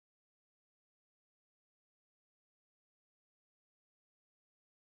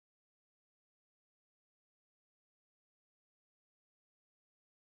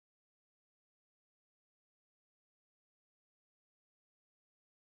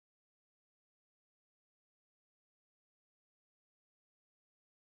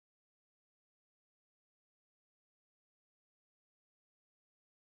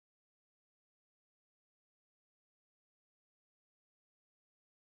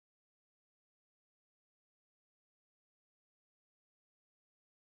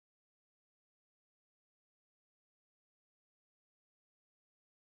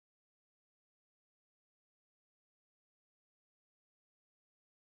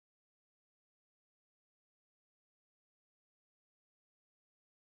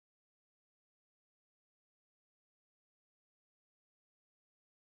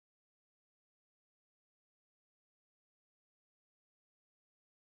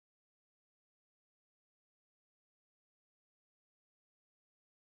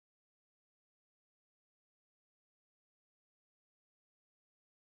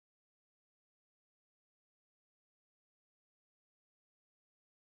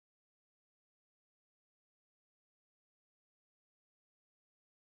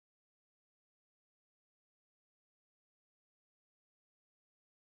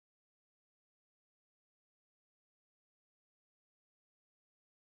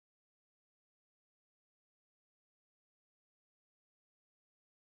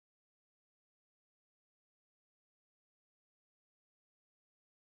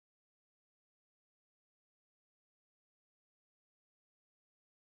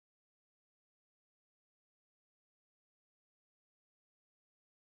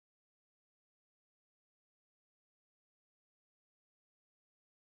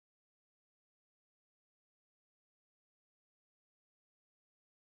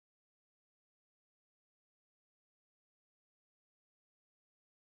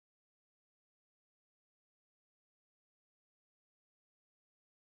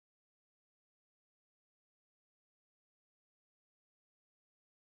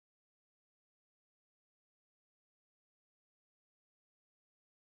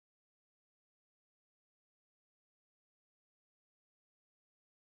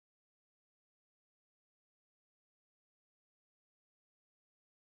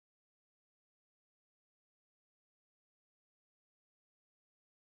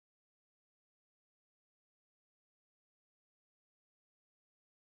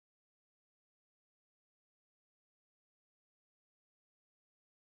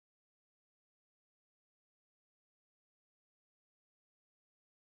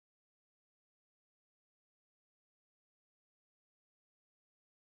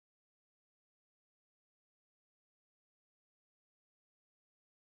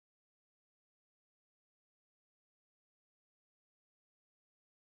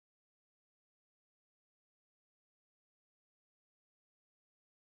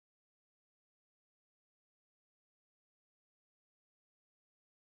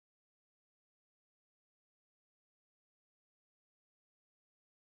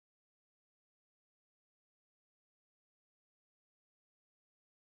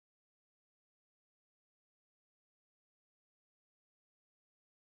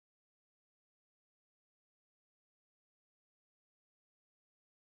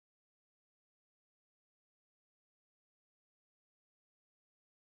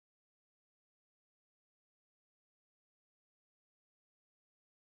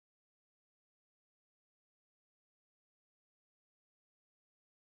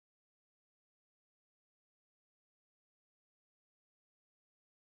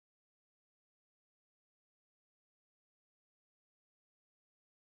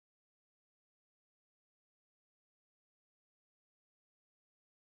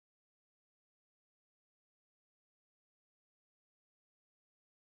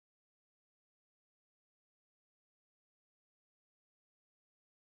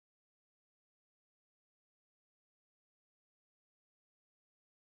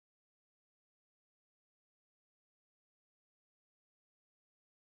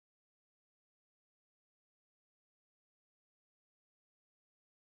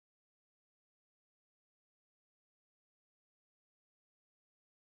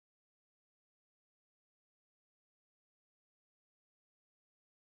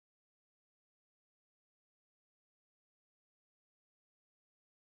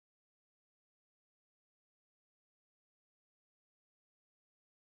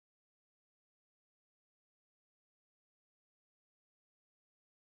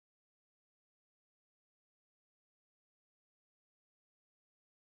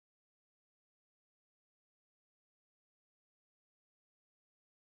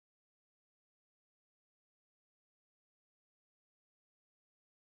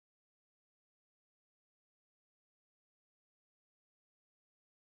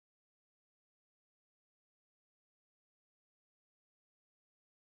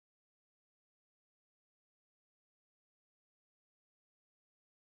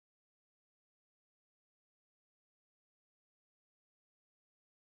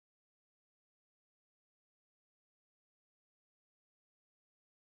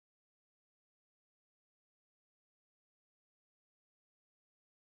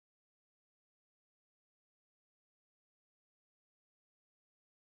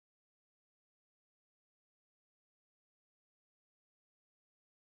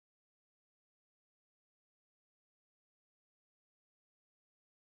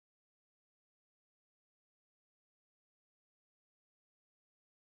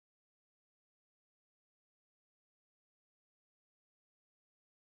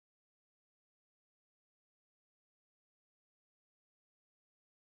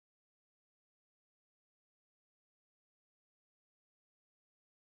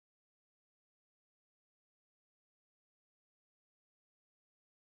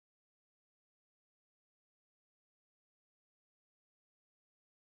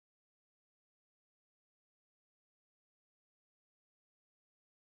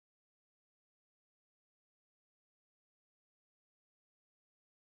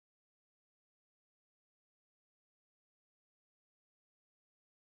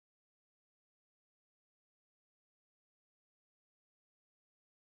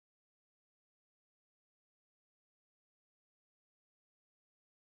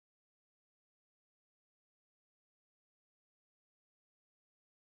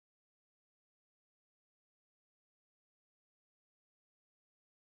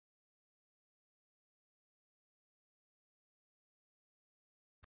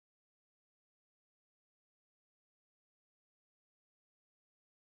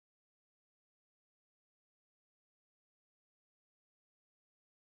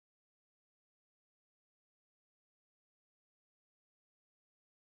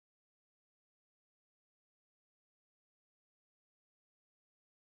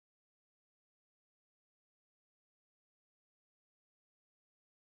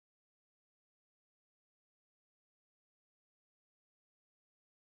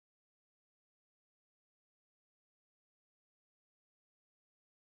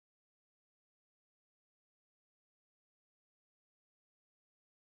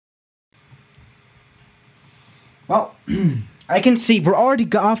Well, I can see we're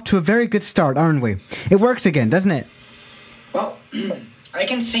already off to a very good start, aren't we? It works again, doesn't it? Well, I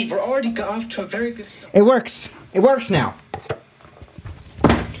can see we're already off to a very good start. It works. It works now.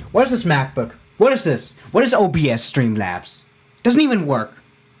 What is this MacBook? What is this? What is OBS Streamlabs? Doesn't even work.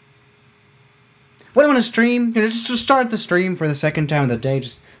 What do I want to stream? Just to start the stream for the second time of the day,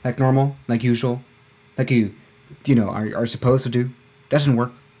 just like normal, like usual, like you know, are supposed to do. Doesn't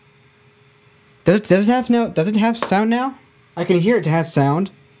work. Does it have no? Does it have sound now? I can hear it has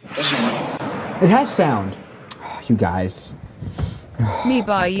sound. Doesn't work. It has sound. Oh, you guys. Me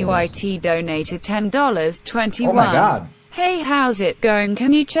by UIT donated $10.21. Oh my god. Hey, how's it going?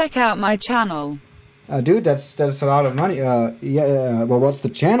 Can you check out my channel? Dude, that's a lot of money. Yeah. Well, what's the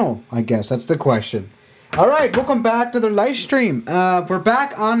channel? I guess that's the question. All right, welcome back to the live stream. We're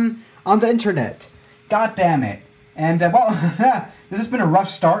back on the internet. God damn it. And well, this has been a rough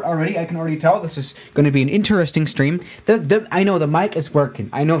start already. I can already tell this is going to be an interesting stream. I know the mic is working.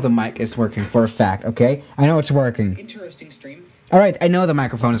 I know the mic is working for a fact. Okay, I know it's working. Interesting stream. All right, I know the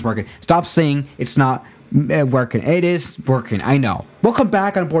microphone is working. Stop saying it's not working. It is working. I know. Welcome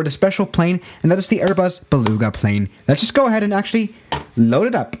back on board a special plane, and that is the Airbus Beluga plane. Let's just go ahead and actually load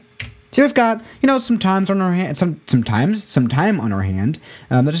it up. So we've got, you know, some time on our hand. Some time on our hand.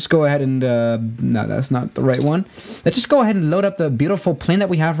 Let's just go ahead and no, that's not the right one. Let's just go ahead and load up the beautiful plane that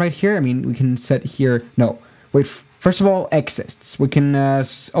we have right here. I mean, we can set here. No, wait. First of all, exits. We can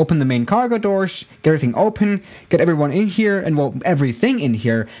open the main cargo doors, get everything open, get everyone in here, and well, everything in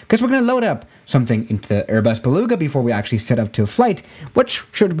here, because we're going to load up something into the Airbus Beluga before we actually set up to a flight, which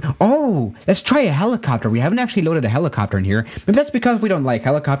should... Oh, let's try a helicopter. We haven't actually loaded a helicopter in here. Maybe that's because we don't like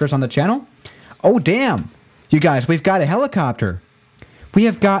helicopters on the channel. Oh, damn. You guys, we've got a helicopter. We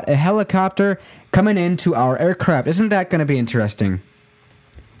have got a helicopter coming into our aircraft. Isn't that going to be interesting?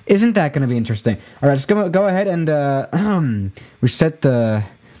 Isn't that going to be interesting? All right, let's go ahead and reset the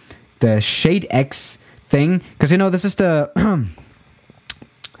Shade X thing, because you know this is the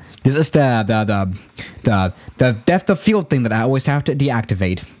the depth of field thing that I always have to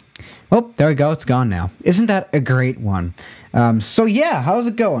deactivate. Oh, there we go. It's gone now. Isn't that a great one? So yeah, how's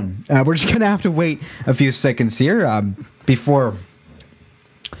it going? We're just gonna have to wait a few seconds here before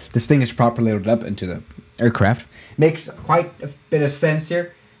this thing is properly loaded up into the aircraft. Makes quite a bit of sense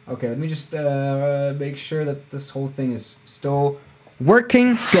here. Okay, let me just make sure that this whole thing is still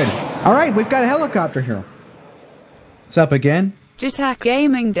working. Good. All right, we've got a helicopter here. What's up again? Jitak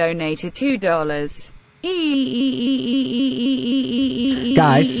Gaming donated $2.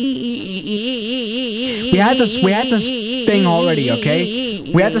 Guys, we had this thing already,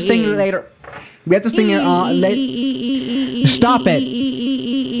 okay? We had this thing later. We had this thing here late. Stop it.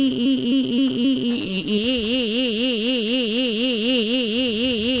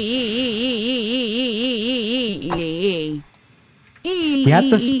 We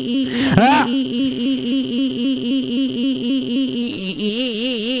had this. Ah!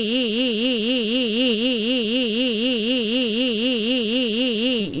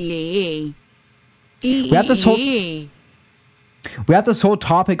 We had this whole. We had this whole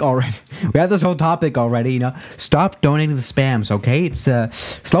topic already. We had this whole topic already. You know, stop donating the spams. Okay, it's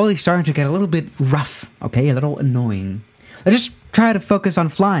slowly starting to get a little bit rough. Okay, a little annoying. Let's just try to focus on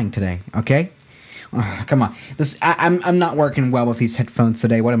flying today. Okay. Come on, I'm not working well with these headphones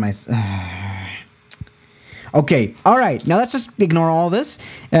today. What am I? Okay, all right. Now let's just ignore all this.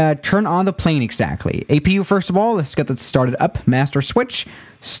 Turn on the plane exactly. APU first of all. Let's get that started up. Master switch.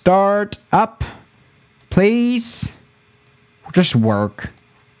 Start up, please. Just work.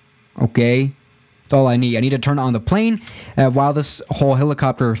 Okay, that's all I need. I need to turn on the plane while this whole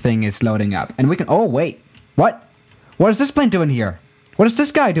helicopter thing is loading up, and we can. Oh wait, what? What is this plane doing here? What is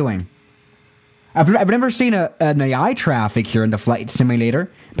this guy doing? I've never seen an AI traffic here in the flight simulator.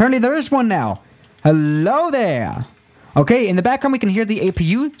 Apparently there is one now. Hello there. Okay, in the background we can hear the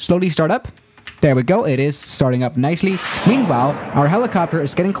APU slowly start up. There we go. It is starting up nicely. Meanwhile, our helicopter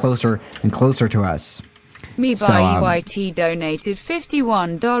is getting closer and closer to us. Me by UIT donated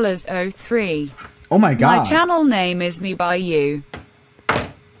 $51.03. Oh my god. My channel name is Me by You.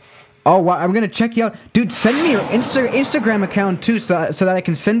 Oh, wow, I'm gonna check you out. Dude, send me your Instagram account too so that I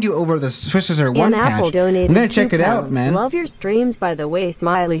can send you over the Swissazer one patch. Apple donated I'm gonna check it out, man. Love your streams, by the way,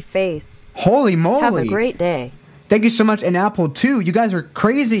 smiley face. Holy moly. Have a great day. Thank you so much, and Apple too. You guys are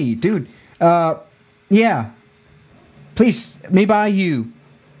crazy, dude. Yeah. Please, Me by You.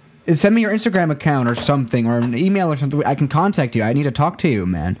 Send me your Instagram account or something, or an email or something. I can contact you. I need to talk to you,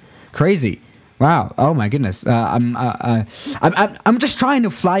 man. Crazy. Wow. Oh my goodness. I'm just trying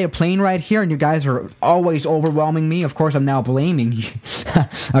to fly a plane right here, and you guys are always overwhelming me. Of course, I'm now blaming you.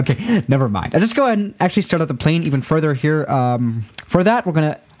 Okay, never mind. I'll just go ahead and actually start out the plane even further here. For that, we're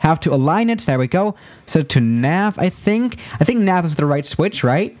gonna have to align it. There we go. Set it to nav. I think nav is the right switch,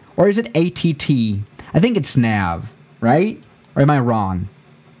 right? Or is it ATT? I think it's nav, right? Or am I wrong?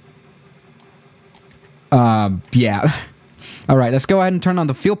 Yeah. All right, let's go ahead and turn on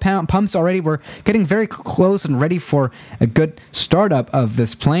the fuel pumps already. We're getting very close and ready for a good startup of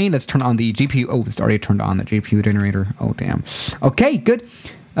this plane. Let's turn on the GPU. Oh, it's already turned on, the GPU generator. Oh, damn. Okay, good.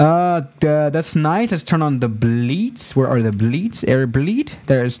 That's nice. Let's turn on the bleeds. Where are the bleeds? Air bleed.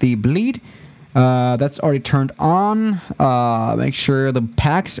 There's the bleed. That's already turned on. Make sure the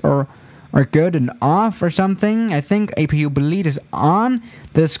packs are good and off or something. I think APU bleed is on.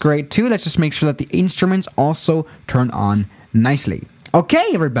 That's great too. Let's just make sure that the instruments also turn on nicely. Okay,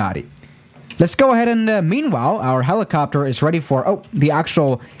 everybody. Let's go ahead and meanwhile, our helicopter is ready for the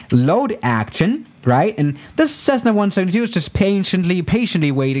actual load action, right? And this Cessna 172 is just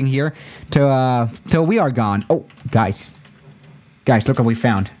patiently waiting here till we are gone. Oh, guys, look what we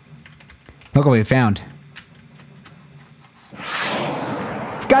found. Look what we found.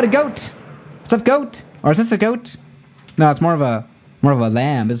 We've got a goat. What's up, goat? Or is this a goat? No, it's more of a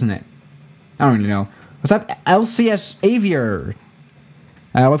lamb, isn't it? I don't really know. What's up, LCS Aviator?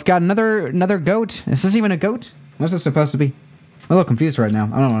 We've got another goat. Is this even a goat? What's this supposed to be? I'm a little confused right now.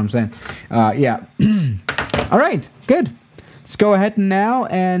 I don't know what I'm saying. Yeah. All right, good. Let's go ahead now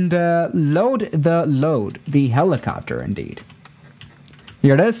and load the helicopter, indeed.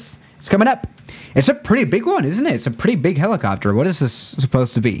 Here it is. It's coming up. It's a pretty big one, isn't it? It's a pretty big helicopter. What is this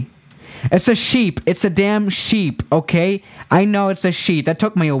supposed to be? It's a sheep. It's a damn sheep, okay? I know it's a sheep. That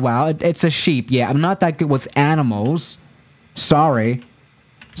took me a while. It's a sheep. Yeah, I'm not that good with animals. Sorry.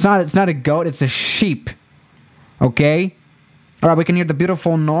 It's not a goat. It's a sheep. Okay? All right, we can hear the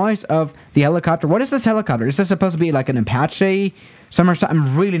beautiful noise of the helicopter. What is this helicopter? Is this supposed to be like an Apache?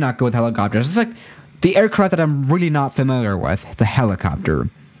 I'm really not good with helicopters. It's like the aircraft that I'm really not familiar with. The helicopter.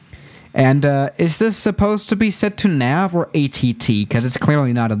 And is this supposed to be set to nav or ATT? Because it's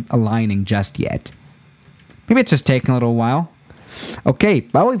clearly not aligning just yet. Maybe it's just taking a little while. Okay,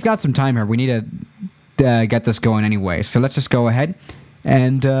 well, we've got some time here. We need to get this going anyway. So let's just go ahead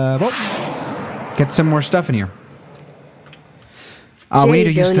and get some more stuff in here. Jay we need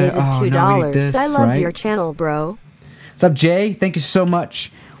to use the $2. No, we need this, I love right? your channel, bro. What's up, Jay? Thank you so much.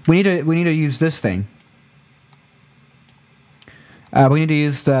 We need to use this thing. We need to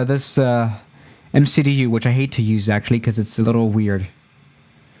use this MCDU, which I hate to use, actually, because it's a little weird.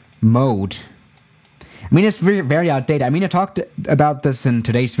 Mode. I mean, it's very, very outdated. I mean, I talked about this in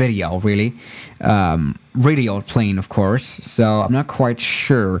today's video, really. Really old plane, of course, so I'm not quite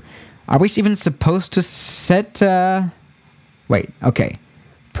sure. Are we even supposed to set... Wait, okay.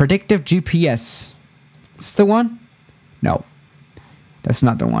 Predictive GPS. Is this the one? No. That's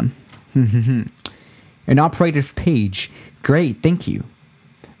not the one. An operative page. Great, thank you.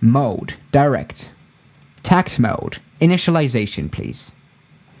 Mode. Direct. Tact mode. Initialization, please.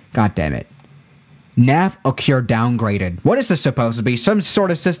 God damn it. Nav occur downgraded. What is this supposed to be? Some sort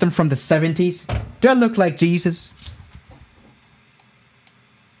of system from the 70s? Do I look like Jesus?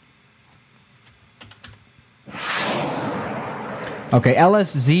 Okay,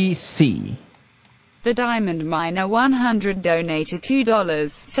 LSZC. The Diamond Miner 100 donated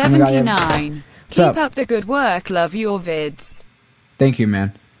 $2.79. What's Keep up? up the good work, love your vids. Thank you,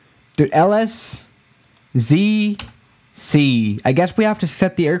 man. Dude, LSZC. I guess we have to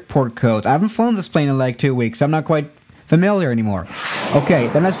set the airport codes. I haven't flown this plane in like 2 weeks. I'm not quite familiar anymore. Okay,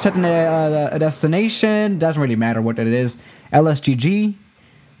 then let's set a destination. Doesn't really matter what it is. LSGG.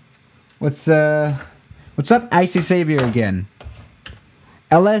 What's up, Icy Savior again?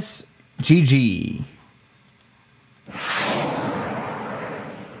 LSGG.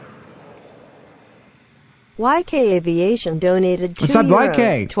 YK Aviation donated What's up,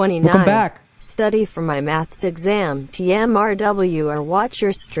 YK? €2.29. 29. Welcome back. Study for my maths exam. TMRW or watch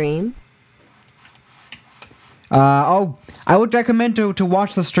your stream. I would recommend to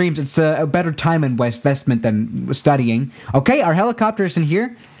watch the streams. It's a better time investment than studying. Okay, our helicopter is in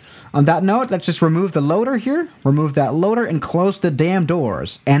here. On that note, let's just remove the loader here. Remove that loader and close the damn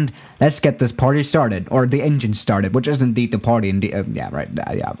doors. And let's get this party started. Or the engine started, which is indeed the party. Yeah, right.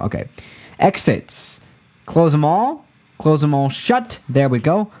 Yeah, okay. Exits. Close them all. Close them all shut. There we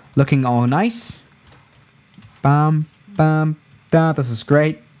go. Looking all nice. Bam, bam, da. This is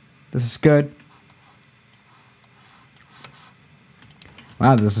great. This is good.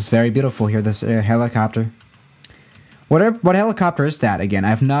 Wow, this is very beautiful here, this helicopter. What helicopter is that again? I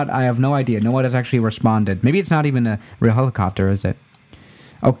have no idea. No one has actually responded. Maybe it's not even a real helicopter, is it?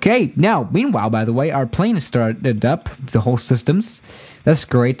 Okay, now, meanwhile, by the way, our plane has started up, the whole systems. That's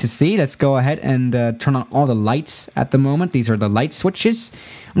great to see. Let's go ahead and turn on all the lights at the moment. These are the light switches.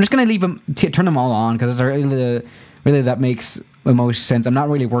 I'm just going to leave them, turn them all on, because really that makes the most sense. I'm not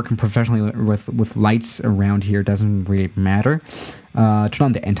really working professionally with lights around here. It doesn't really matter. Turn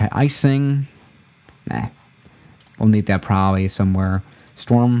on the anti-icing. Nah, we'll need that probably somewhere.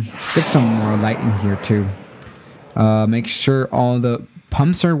 Storm, get some more light in here too. Make sure all the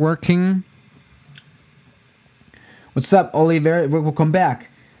pumps are working. What's up, Oliver? We'll come back.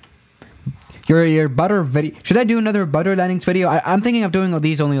 Your butter video. Should I do another butter landings video? I'm thinking of doing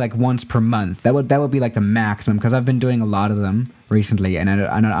these only like once per month. That would be like the maximum, because I've been doing a lot of them recently, and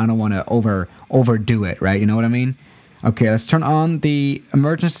I don't want to overdo it, right? You know what I mean? Okay, let's turn on the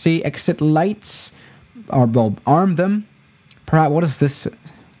emergency exit lights, or well, arm them. Perhaps what is this?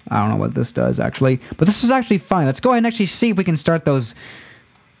 I don't know what this does actually, but this is actually fine. Let's go ahead and actually see if we can start those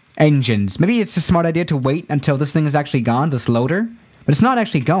engines. Maybe it's a smart idea to wait until this thing is actually gone, this loader. But it's not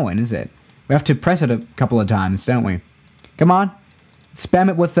actually going, is it? We have to press it a couple of times, don't we? Come on. Spam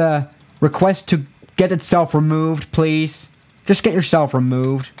it with a request to get itself removed, please. Just get yourself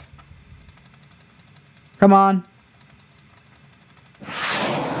removed. Come on.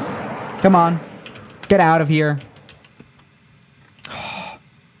 Come on. Get out of here.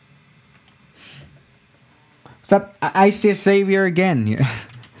 Stop. I see a savior again.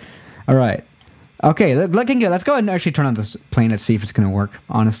 Alright. Okay, looking good. Let's go ahead and actually turn on this plane. Let's see if it's going to work.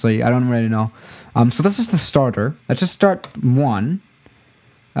 Honestly, I don't really know. So this is the starter. Let's just start one.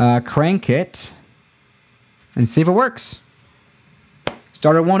 Crank it. And see if it works.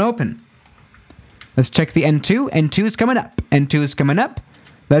 Starter won't open. Let's check the N2. N2 is coming up. N2 is coming up.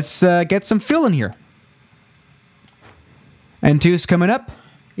 Let's get some fuel in here. N2 is coming up.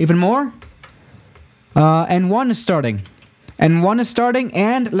 Even more. N1 is starting. N1 is starting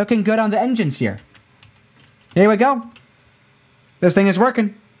and looking good on the engines here. Here we go. This thing is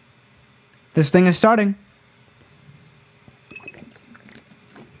working. This thing is starting.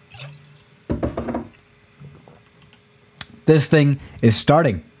 This thing is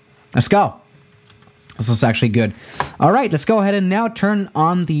starting. Let's go. This is actually good. All right, let's go ahead and now turn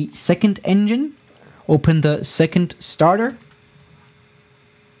on the second engine. Open the second starter.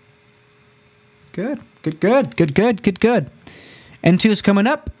 Good. Good. N2 is coming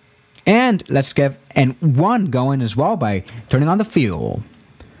up. And let's get N1 going as well by turning on the fuel.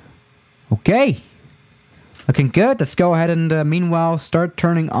 Okay. Looking good. Let's go ahead and meanwhile start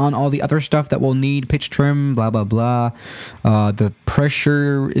turning on all the other stuff that we'll need. Pitch trim, blah, blah, blah. The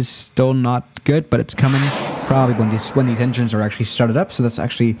pressure is still not good, but it's coming probably when these engines are actually started up. So that's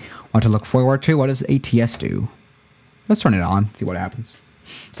actually what to look forward to. What does ATS do? Let's turn it on, see what happens.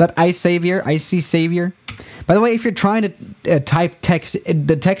 Is that IC Savior? By the way, if you're trying to type text,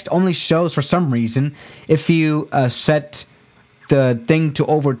 the text only shows for some reason if you set the thing to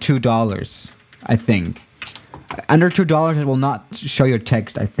over $2, I think. Under $2, it will not show your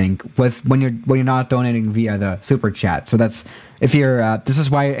text, I think, when you're not donating via the super chat. So that's if you're. This is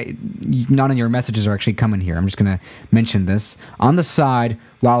why none of your messages are actually coming here. I'm just gonna mention this on the side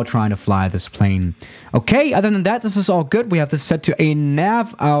while trying to fly this plane. Okay. Other than that, this is all good. We have this set to a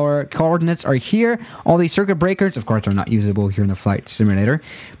nav. Our coordinates are here. All these circuit breakers, of course, are not usable here in the flight simulator,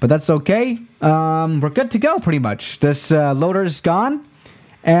 but that's okay. We're good to go, pretty much. This loader is gone,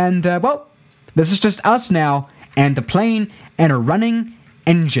 and well, this is just us now. And the plane and a running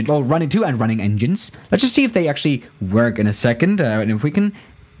engine. Well, running engines. Let's just see if they actually work in a second. And if we can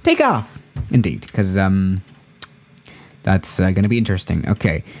take off. Indeed. Because that's going to be interesting.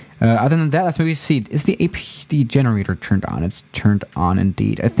 Okay. Other than that, let's maybe see. Is the APU generator turned on? It's turned on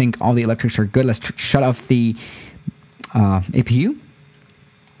indeed. I think all the electrics are good. Let's shut off the APU. Here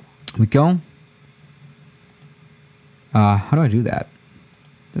we go. How do I do that?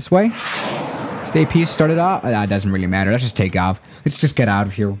 This way? The APU started off. It doesn't really matter. Let's just take off. Let's just get out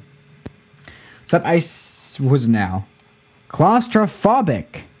of here. What's up? What's now?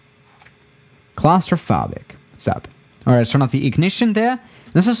 Claustrophobic. What's up? All right, let's turn off the ignition there.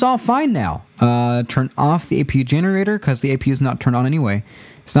 This is all fine now. Turn off the APU generator because the APU is not turned on anyway.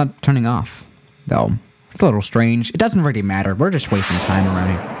 It's not turning off, though. It's a little strange. It doesn't really matter. We're just wasting time around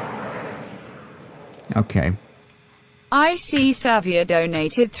here. Okay. IC Savia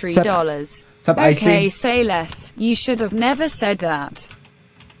donated $3. What's up, okay, IC? say less. You should have never said that.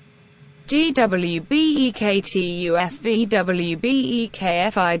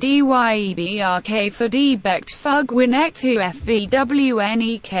 GWBEKTUFVWBEKFIDYEBRK for Debekt Fug Winektu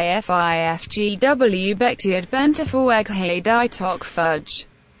FVWNEKFIFGW Bektiad Bentafaweg Hey Ditok Fudge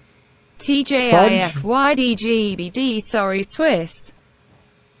TJIFYDGBD sorry Swiss.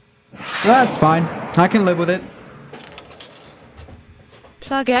 That's fine. I can live with it.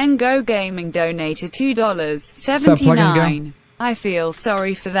 Plug and Go Gaming donated Plug and Go? $2.79. I feel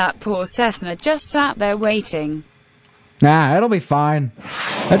sorry for that poor Cessna just sat there waiting. Nah, it'll be fine.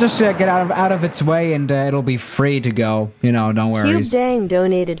 Let's just get out of its way and it'll be free to go. You know, no worries. Cube Dang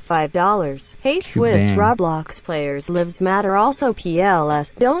donated $5. Hey Swiss Dang. Roblox players lives matter also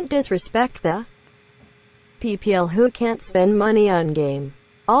PLS don't disrespect the PPL who can't spend money on game.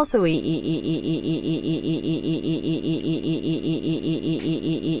 Also The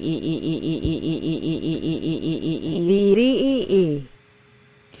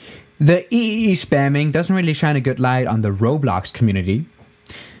EEE spamming doesn't really shine a good light on the Roblox community.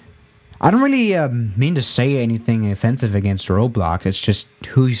 I don't really mean to say anything offensive against Roblox. It's just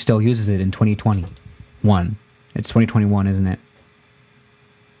who still uses it in 2021. It's 2021, isn't it?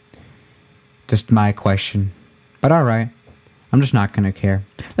 Just my question. But alright. I'm just not gonna care.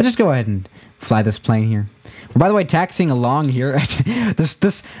 Let's just go ahead and fly this plane here. By the way, taxiing along here, this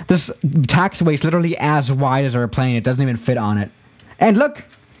taxiway is literally as wide as our plane. It doesn't even fit on it. And look!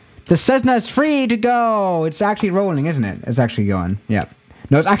 The Cessna is free to go! It's actually rolling, isn't it? It's actually going. Yeah.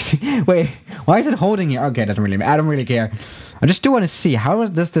 No, it's actually... Wait, why is it holding here? Okay, I don't really care. I just do want to see, how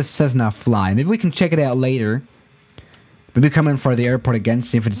does this Cessna fly? Maybe we can check it out later. Maybe come in for the airport again,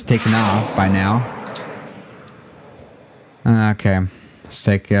 see if it's taken off by now. Okay.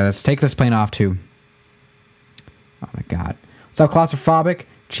 Let's take this plane off too. Oh my god. What's up, claustrophobic?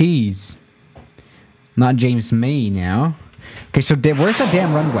 Cheese. Not James May now. Okay, so where's the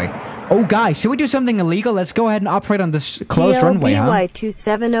damn runway? Oh, guys, should we do something illegal? Let's go ahead and operate on this closed runway, huh?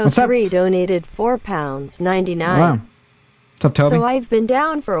 PLBY2703 donated £4.99. Wow. What's up, Toby? So I've been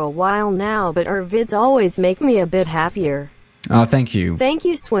down for a while now, but our vids always make me a bit happier. Oh, thank you. Thank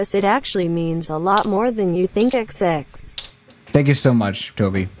you, Swiss. It actually means a lot more than you think, XX. Thank you so much,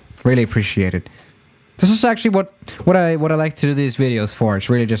 Toby. Really appreciate it. This is actually what I like to do these videos for. It's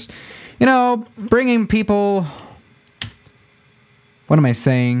really just, you know, bringing people. What am I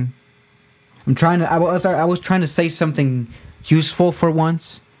saying? I was trying to say something useful for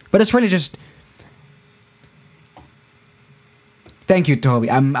once, but it's really just. Thank you, Toby.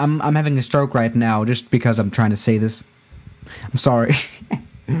 I'm having a stroke right now just because I'm trying to say this. I'm sorry.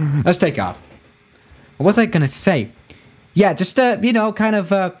 Let's take off. What was I gonna say? Yeah, just you know, kind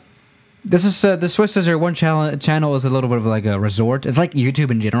of. This is the Swiss Scissor One channel is a little bit of like a resort. It's like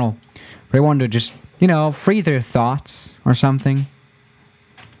YouTube in general. They want to just, you know, free their thoughts or something.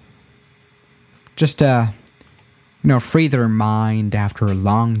 Just you know, free their mind after a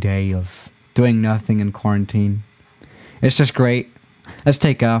long day of doing nothing in quarantine. It's just great. Let's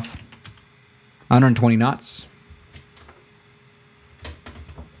take off. 120 knots.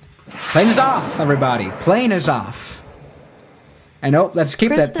 Plane is off, everybody. Plane is off. And oh, let's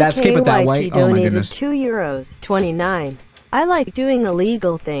keep it that way. Oh my goodness. €2.29. I like doing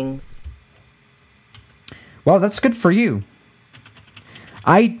illegal things. Well, that's good for you.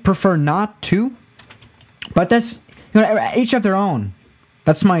 I prefer not to, but that's, you know, each of their own.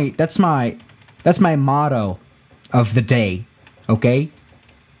 That's my motto of the day. Okay.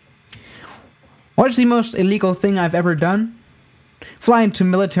 What is the most illegal thing I've ever done? Fly into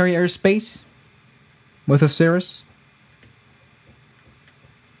military airspace with a Cirrus.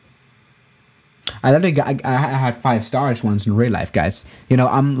 I had 5 stars once in real life, guys. You know,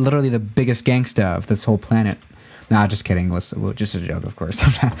 I'm literally the biggest gangsta of this whole planet. Nah, just kidding. It was just a joke, of course.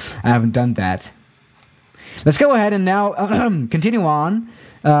 I haven't done that. Let's go ahead and now continue on.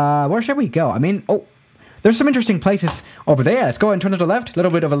 Where should we go? I mean, oh, there's some interesting places over there. Let's go ahead and turn to the left. A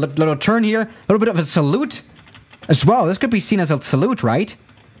little bit of a little turn here. A little bit of a salute as well. This could be seen as a salute, right?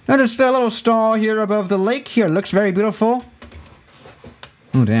 And just a little stall here above the lake here. Looks very beautiful.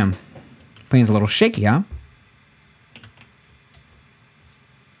 Oh, damn. Plane's a little shaky, huh?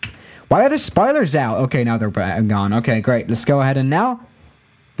 Why are the spoilers out? Okay, now they're gone. Okay, great. Let's go ahead and now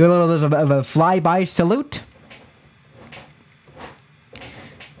do a little bit of a flyby salute.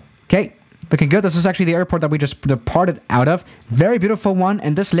 Okay, looking good. This is actually the airport that we just departed out of. Very beautiful one,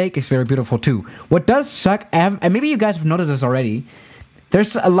 and this lake is very beautiful too. What does suck, and maybe you guys have noticed this already,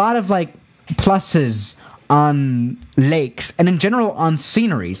 there's a lot of like pluses on lakes and in general on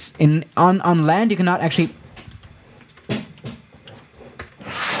sceneries. On land you cannot actually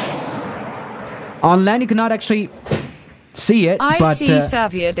see it, but...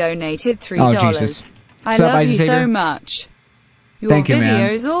 Xavier donated $3. Oh, Jesus. I love you so much. Your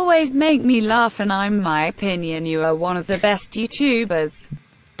videos always make me laugh, and in my opinion, you are one of the best YouTubers.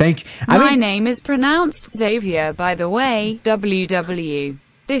 Thank you. My name is pronounced Xavier, by the way. WW.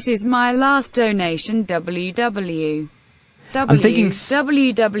 This is my last donation. WW. I'm thinking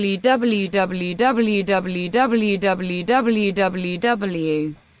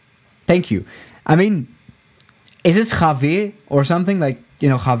www. Thank you. I mean, is it Javier or something like, you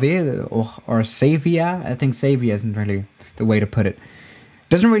know, Javier or Xavier? I think Xavier isn't really the way to put it.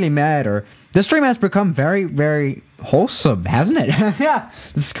 Doesn't really matter. The stream has become very, very wholesome, hasn't it? Yeah,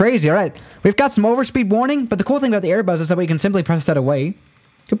 this is crazy. All right, we've got some overspeed warning, but the cool thing about the Airbus is that we can simply press that away.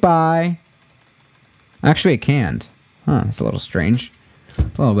 Goodbye. Actually, it can't. Huh, it's a little strange. A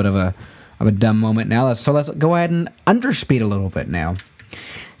little bit of a dumb moment now. So let's go ahead and underspeed a little bit now.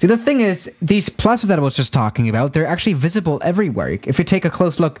 See, the thing is, these pluses that I was just talking about, they're actually visible everywhere. If you take a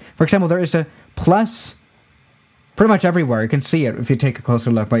close look, for example, there is a plus pretty much everywhere. You can see it if you take a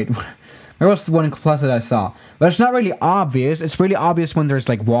closer look. Wait, where was the one plus that I saw? But it's not really obvious. It's really obvious when there's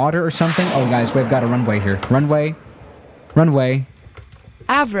like water or something. Oh, guys, we've got a runway here. Runway. Runway.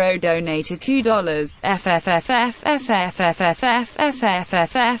 Avro donated $2.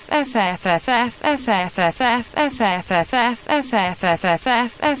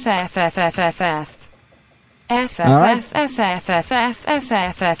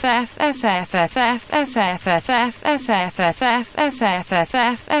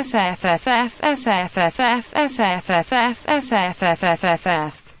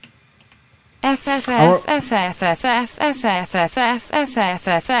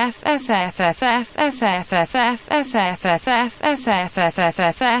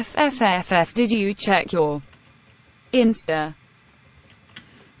 Did you check your Insta?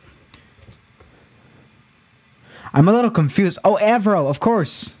 I'm a little confused. Oh, Avro, of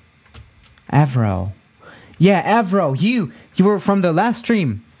course. Avro. Yeah, Avro, you were from the last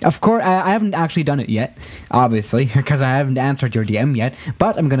stream. Of course, I haven't actually done it yet, obviously, because I haven't answered your DM yet.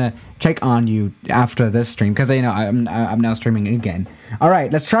 But I'm gonna check on you after this stream, because you know I'm now streaming again. All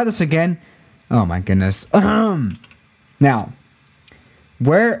right, let's try this again. Oh my goodness. Now,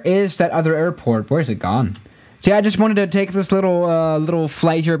 where is that other airport? Where's it gone? See, I just wanted to take this little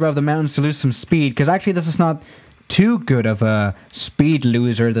flight here above the mountains to lose some speed, because actually this is not too good of a speed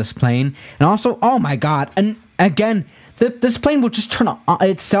loser, this plane. And also, oh my god, and again, this plane will just turn on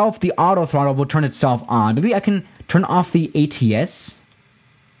itself. The auto throttle will turn itself on. Maybe I can turn off the ATS.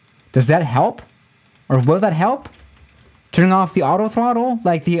 Does that help? Or will that help? Turning off the auto throttle,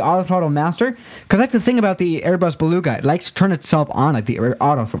 like the auto throttle master? Because like the thing about the Airbus Beluga, it likes to turn itself on, like the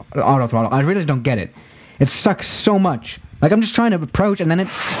auto throttle. I really don't get it. It sucks so much. Like, I'm just trying to approach, and then it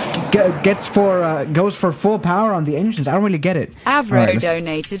goes for full power on the engines. I don't really get it. Avro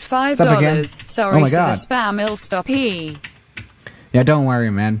donated $5. Sorry for the spam, it'll stop here. Yeah, don't worry,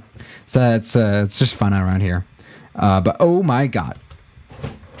 man. So it's just fun around here. But oh my god.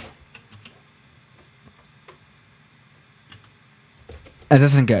 This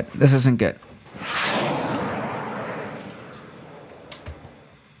isn't good. This isn't good.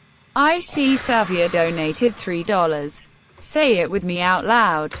 Xavier donated $3. Say it with me out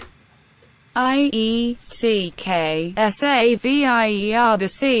loud. IECKSAVIER. The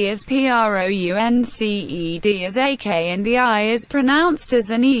C is PROUNCED as AK, and the I is pronounced as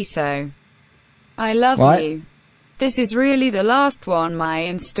an ESO. I love you. This is really the last one. My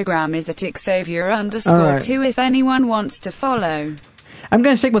Instagram is at Xavier_2 if anyone wants to follow. I'm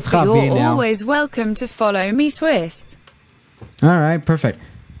gonna stick with Javier now. You're always welcome to follow me, Swiss. Alright, perfect.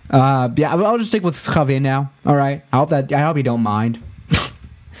 Yeah, I'll just stick with Javier now. Alright, I hope you don't mind.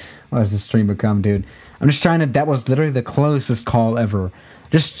 What has this stream become, dude? I'm just trying to... That was literally the closest call ever.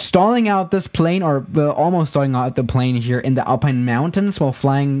 Just stalling out this plane, or almost stalling out the plane here in the Alpine Mountains while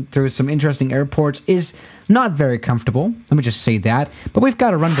flying through some interesting airports is not very comfortable. Let me just say that. But we've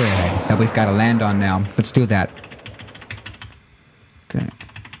got a runway ahead that we've got to land on now. Let's do that. Okay.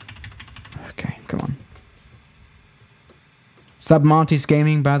 Okay, come on. Sub Monty's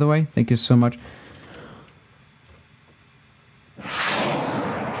Gaming, by the way. Thank you so much.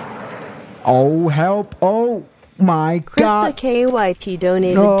 Oh, help. Oh, my God. Krista KYT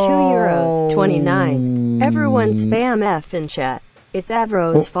donated €2.29. Everyone spam F in chat. It's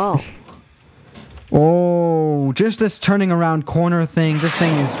Avro's fault. Oh, just this turning around corner thing. This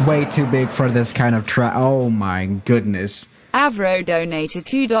thing is way too big for this kind of oh, my goodness. Avro donated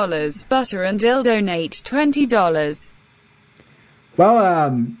 $2. Butter and Dill donate $20.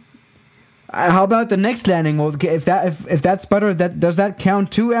 Well, How about the next landing? Well, if that's butter, does that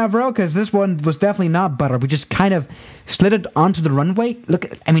count too, Avro? Because this one was definitely not butter. We just kind of slid it onto the runway. Look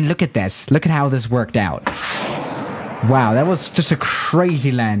at this. Look at how this worked out. Wow, that was just a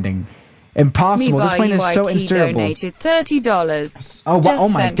crazy landing. Impossible. This plane is so unsteerable. Donated $30. Oh, just oh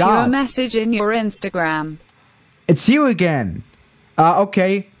my sent God. you a message in your Instagram. It's you again.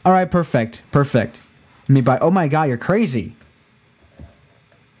 Okay. All right. Perfect. Perfect. Oh my God, you're crazy.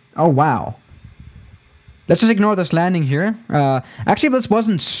 Oh wow. Let's just ignore this landing here. Actually, this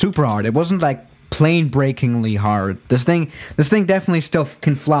wasn't super hard. It wasn't like plane-breakingly hard. This thing definitely still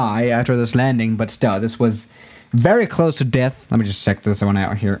can fly after this landing, but still, this was very close to death. Let me just check this one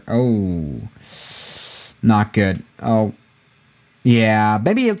out here. Oh, not good. Oh, yeah.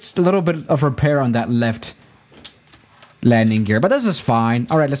 Maybe it's a little bit of repair on that left landing gear, but this is fine.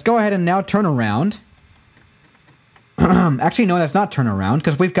 All right, let's go ahead and now turn around. Actually, no, that's not turn around,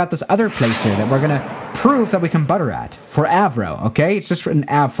 because we've got this other place here that we're going to prove that we can butter at. For Avro, okay? It's just an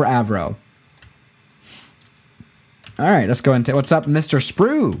Av for Avro. Alright, let's go into... What's up, Mr.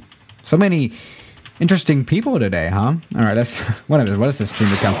 Sprue? So many interesting people today, huh? Alright, let's... What is this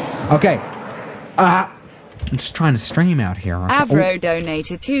stream become? Okay. I'm just trying to stream out here. Avro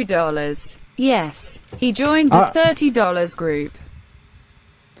donated $2. Yes, he joined the $30 group.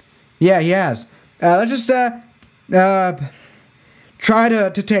 Yeah, he has. Let's just... try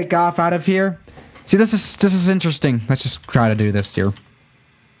to take off out of here. See, this is interesting. Let's just try to do this here.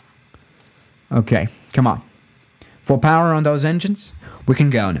 Okay, come on. Full power on those engines. We can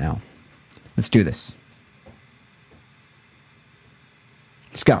go now. Let's do this.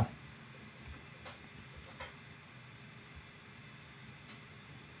 Let's go. A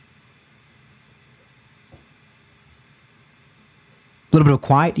little bit of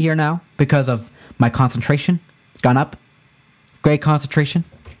quiet here now because of my concentration. It's gone up. Great concentration.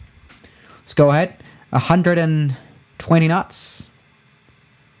 Let's go ahead. 120 knots.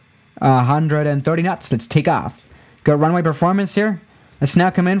 130 knots. Let's take off. Got runway performance here. Let's now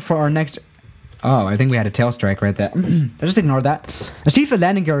come in for our next... Oh, I think we had a tail strike right there. Let's just ignore that. Let's see if the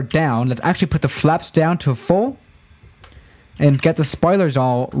landing gear down. Let's actually put the flaps down to full. And get the spoilers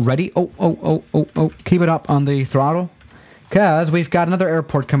all ready. Oh. Keep it up on the throttle. Because we've got another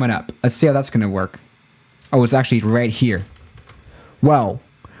airport coming up. Let's see how that's going to work. Oh, it's actually right here. Whoa.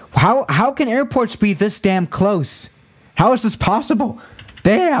 How can airports be this damn close? How is this possible?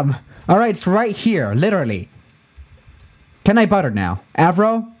 Damn. Alright, it's right here. Literally. Can I butter now?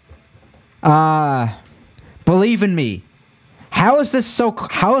 Avro? Believe in me. How is this so...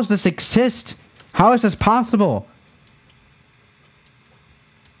 How does this exist? How is this possible?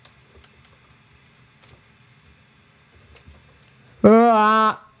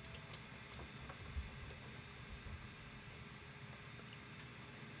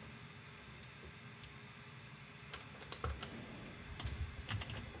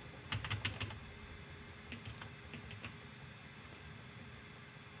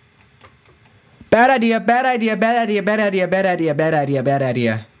 Bad idea, bad idea, bad idea, bad idea, bad idea, bad idea, bad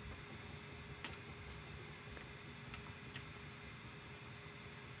idea.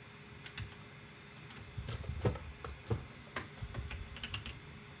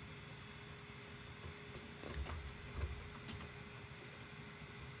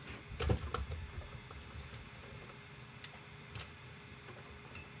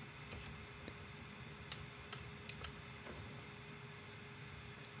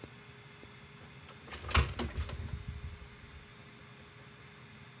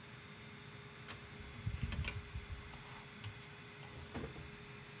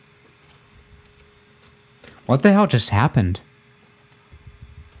 What the hell just happened?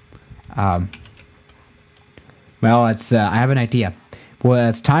 Well, it's, I have an idea. Well,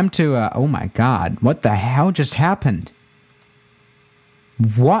 it's time to, oh my god. What the hell just happened?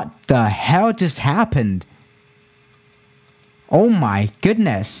 What the hell just happened? Oh my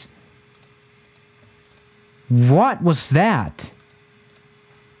goodness. What was that?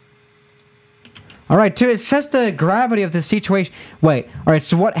 Alright, to assess the gravity of the situation... Wait, alright,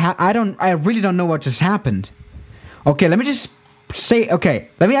 so what... I really don't know what just happened. Okay, let me just say... Okay,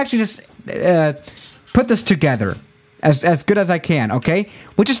 let me actually just put this together as good as I can, okay?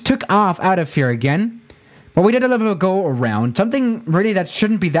 We just took off out of here again. But we did a little go around. Something really that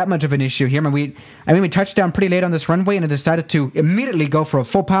shouldn't be that much of an issue here. I mean, we touched down pretty late on this runway and I decided to immediately go for a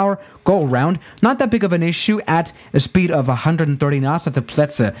full power, go around. Not that big of an issue at a speed of 130 knots.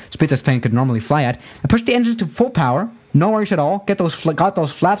 That's the speed this plane could normally fly at. I pushed the engine to full power. No worries at all. Got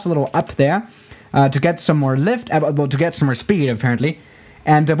those flaps a little up there to get some more lift. Well, to get some more speed, apparently.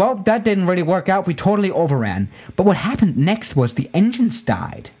 And, well, that didn't really work out. We totally overran. But what happened next was the engines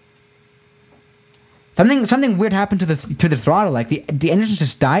died. Something weird happened to the throttle. Like the engines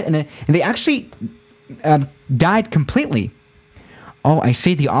just died, and they actually died completely. Oh, I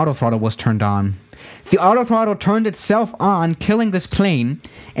see. The auto throttle was turned on. The auto throttle turned itself on, killing this plane.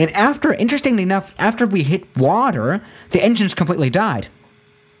 And interestingly enough, after we hit water, the engines completely died.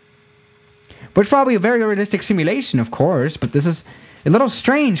 But it's probably a very realistic simulation, of course. But this is a little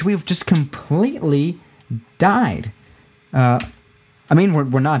strange. We've just completely died. I mean,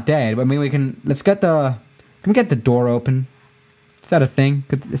 we're not dead. But I mean, we can. Let's get the. Can we get the door open? Is that a thing?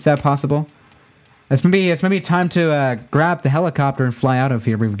 Is that possible? It's maybe time to grab the helicopter and fly out of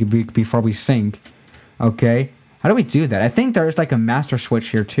here before we sink. Okay. How do we do that? I think there's like a master switch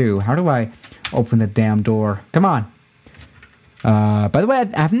here too. How do I open the damn door? Come on. By the way,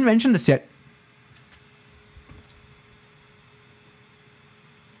 I haven't mentioned this yet.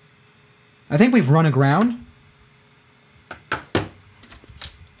 I think we've run aground.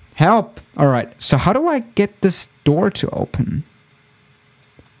 Help! Alright, so how do I get this door to open?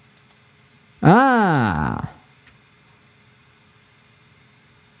 Ah!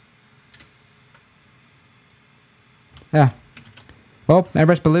 Yeah. Well,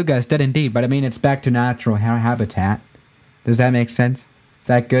 Airbus Beluga is dead indeed, but I mean, it's back to natural habitat. Does that make sense? Is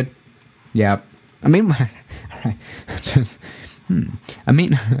that good? Yeah. I mean, alright. I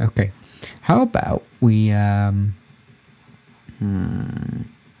mean, okay. How about we,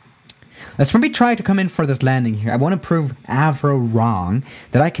 let's maybe try to come in for this landing here. I want to prove Avro wrong,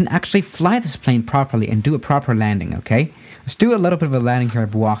 that I can actually fly this plane properly and do a proper landing, okay? Let's do a little bit of a landing here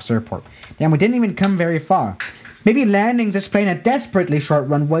at Beluga Airport. Damn, we didn't even come very far. Maybe landing this plane at desperately short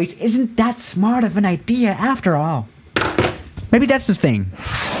runways isn't that smart of an idea after all. Maybe that's the thing.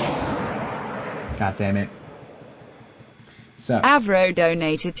 God damn it. So. Avro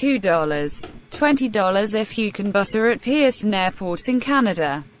donated $2. $20 if you can butter at Pearson Airport in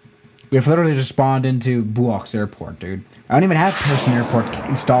Canada. We've literally just spawned into Beluga Airport, dude. I don't even have Pearson Airport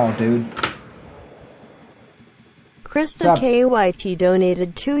installed, dude. Krista KYT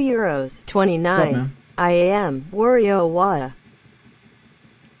donated €2. 29. I am Wario.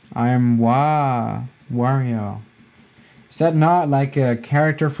 I am Wario. Is that not like a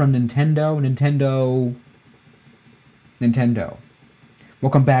character from Nintendo?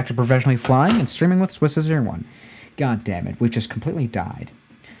 Welcome back to Professionally Flying and Streaming with Swiss01. God damn it, we just completely died.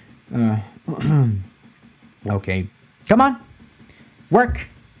 Okay. Come on. Work.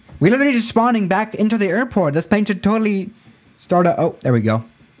 We literally just spawning back into the airport. This plane should totally start a... Oh, there we go.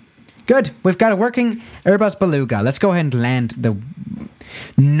 Good. We've got a working Airbus Beluga. Let's go ahead and land the...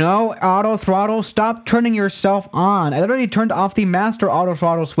 No auto throttle. Stop turning yourself on. I literally turned off the master auto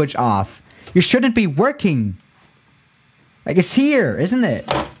throttle switch off. You shouldn't be working. Like, it's here, isn't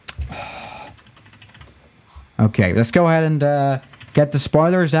it? Okay, let's go ahead and get the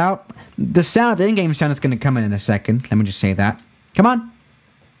spoilers out. The sound, the in-game sound is going to come in a second. Let me just say that. Come on.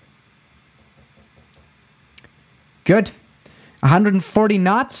 Good. 140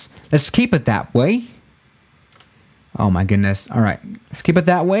 knots. Let's keep it that way. Oh my goodness. All right. Let's keep it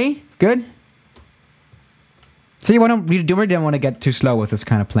that way. Good. See, we really don't want to get too slow with this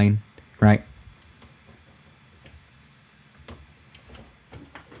kind of plane, right?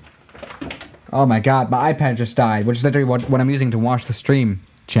 Oh my god, my iPad just died, which is literally what I'm using to watch the stream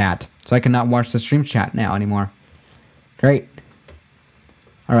chat. So I cannot watch the stream chat now anymore. Great.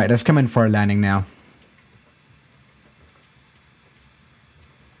 Alright, let's come in for a landing now.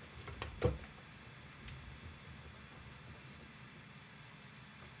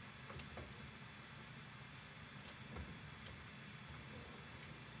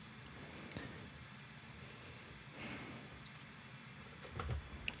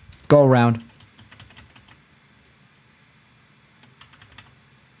 Go around.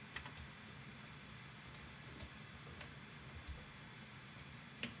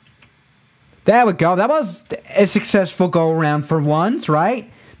 There we go. That was a successful go-around for once,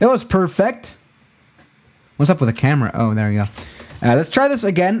 right? That was perfect. What's up with the camera? Oh, there you go. Let's try this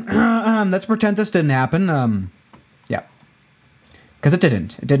again. Let's pretend this didn't happen. Yeah. Because it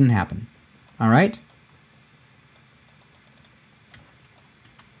didn't. It didn't happen. All right?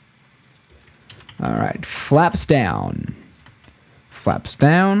 All right. Flaps down. Flaps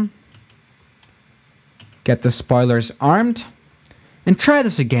down. Get the spoilers armed. And try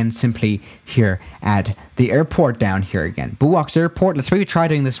this again simply here at the airport down here again. Beluga Airport. Let's really try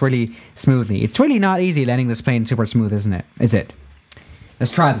doing this really smoothly. It's really not easy landing this plane super smooth, isn't it? Is it?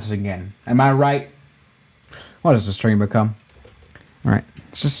 Let's try this again. Am I right? What does the stream become? Alright.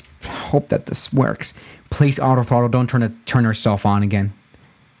 Let's just hope that this works. Please auto throttle. Don't turn yourself on again.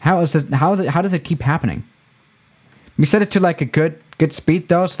 How does it keep happening? We set it to like a good Good speed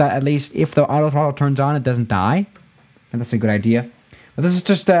though, so that at least if the auto throttle turns on, it doesn't die. And that's a good idea. But this is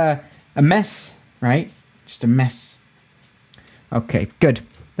just a mess, right? Just a mess. Okay, good.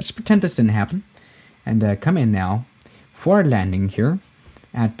 Let's pretend this didn't happen. And come in now for a landing here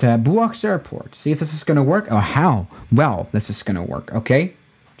at Buox Airport. See if this is going to work. Oh, how well this is going to work, okay?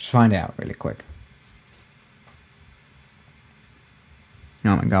 Just find out really quick.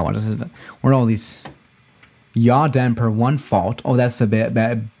 Oh my god, what is it? What are all these... Yaw damper 1 fault. Oh, that's a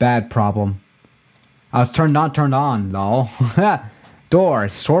bad problem. I was turned on, lol. Door.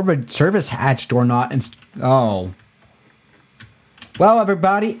 Service hatch door not oh. Well,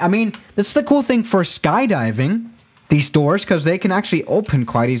 everybody, I mean, this is the cool thing for skydiving. These doors, because they can actually open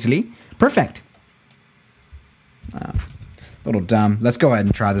quite easily. Perfect. A little dumb. Let's go ahead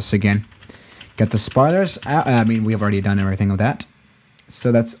and try this again. Get the spoilers out. I mean, we've already done everything with that.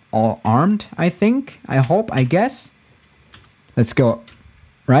 So that's all armed, I think. I hope, I guess. Let's go.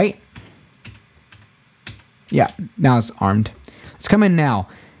 Right? Yeah, now it's armed. Let's come in now.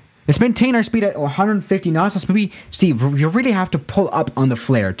 Let's maintain our speed at 150 knots. Let's maybe... See, you really have to pull up on the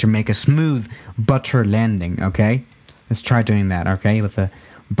flare to make a smooth butter landing, okay? Let's try doing that, okay? With the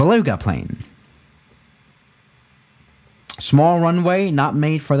Beluga plane. Small runway, not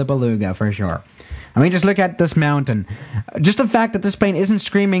made for the Beluga, for sure. I mean, just look at this mountain. Just the fact that this plane isn't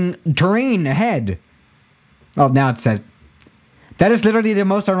screaming terrain ahead. Oh, now it says... That is literally the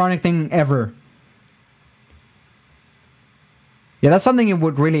most ironic thing ever. Yeah, that's something you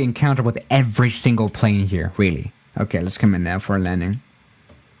would really encounter with every single plane here, really. Okay, let's come in now for a landing.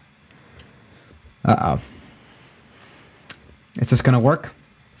 Uh-oh. Is this gonna work?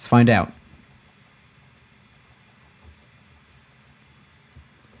 Let's find out.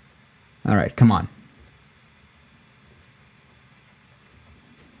 Alright, come on.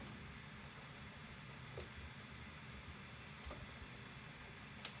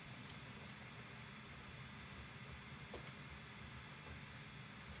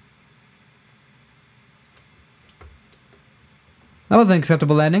 That was an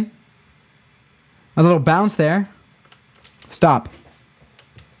acceptable landing. A little bounce there. Stop.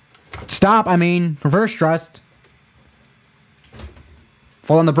 Stop, I mean, reverse thrust.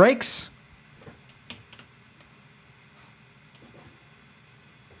 Full on the brakes.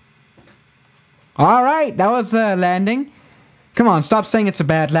 Alright, that was a landing. Come on, stop saying it's a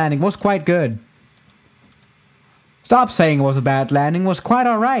bad landing. It was quite good. Stop saying it was a bad landing. It was quite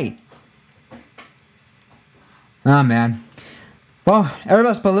alright. Oh, man. Well,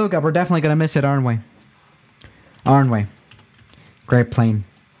 Airbus Beluga, we're definitely going to miss it, aren't we? Aren't we? Great plane.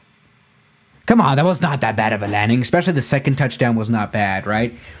 Come on, that was not that bad of a landing. Especially the second touchdown was not bad,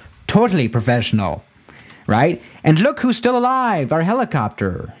 right? Totally professional, right? And look who's still alive, our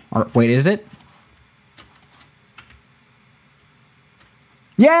helicopter. Or, wait, is it?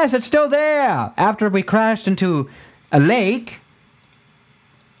 Yes, it's still there! After we crashed into a lake.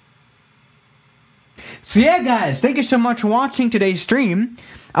 So yeah, guys, thank you so much for watching today's stream.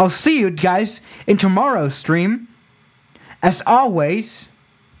 I'll see you guys in tomorrow's stream. As always,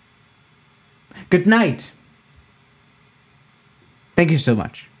 good night. Thank you so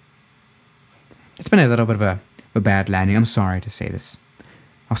much. It's been a little bit of a bad landing. I'm sorry to say this.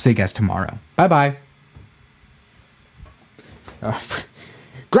 I'll see you guys tomorrow. Bye-bye.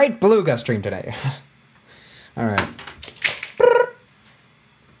 Great Beluga stream today. All right.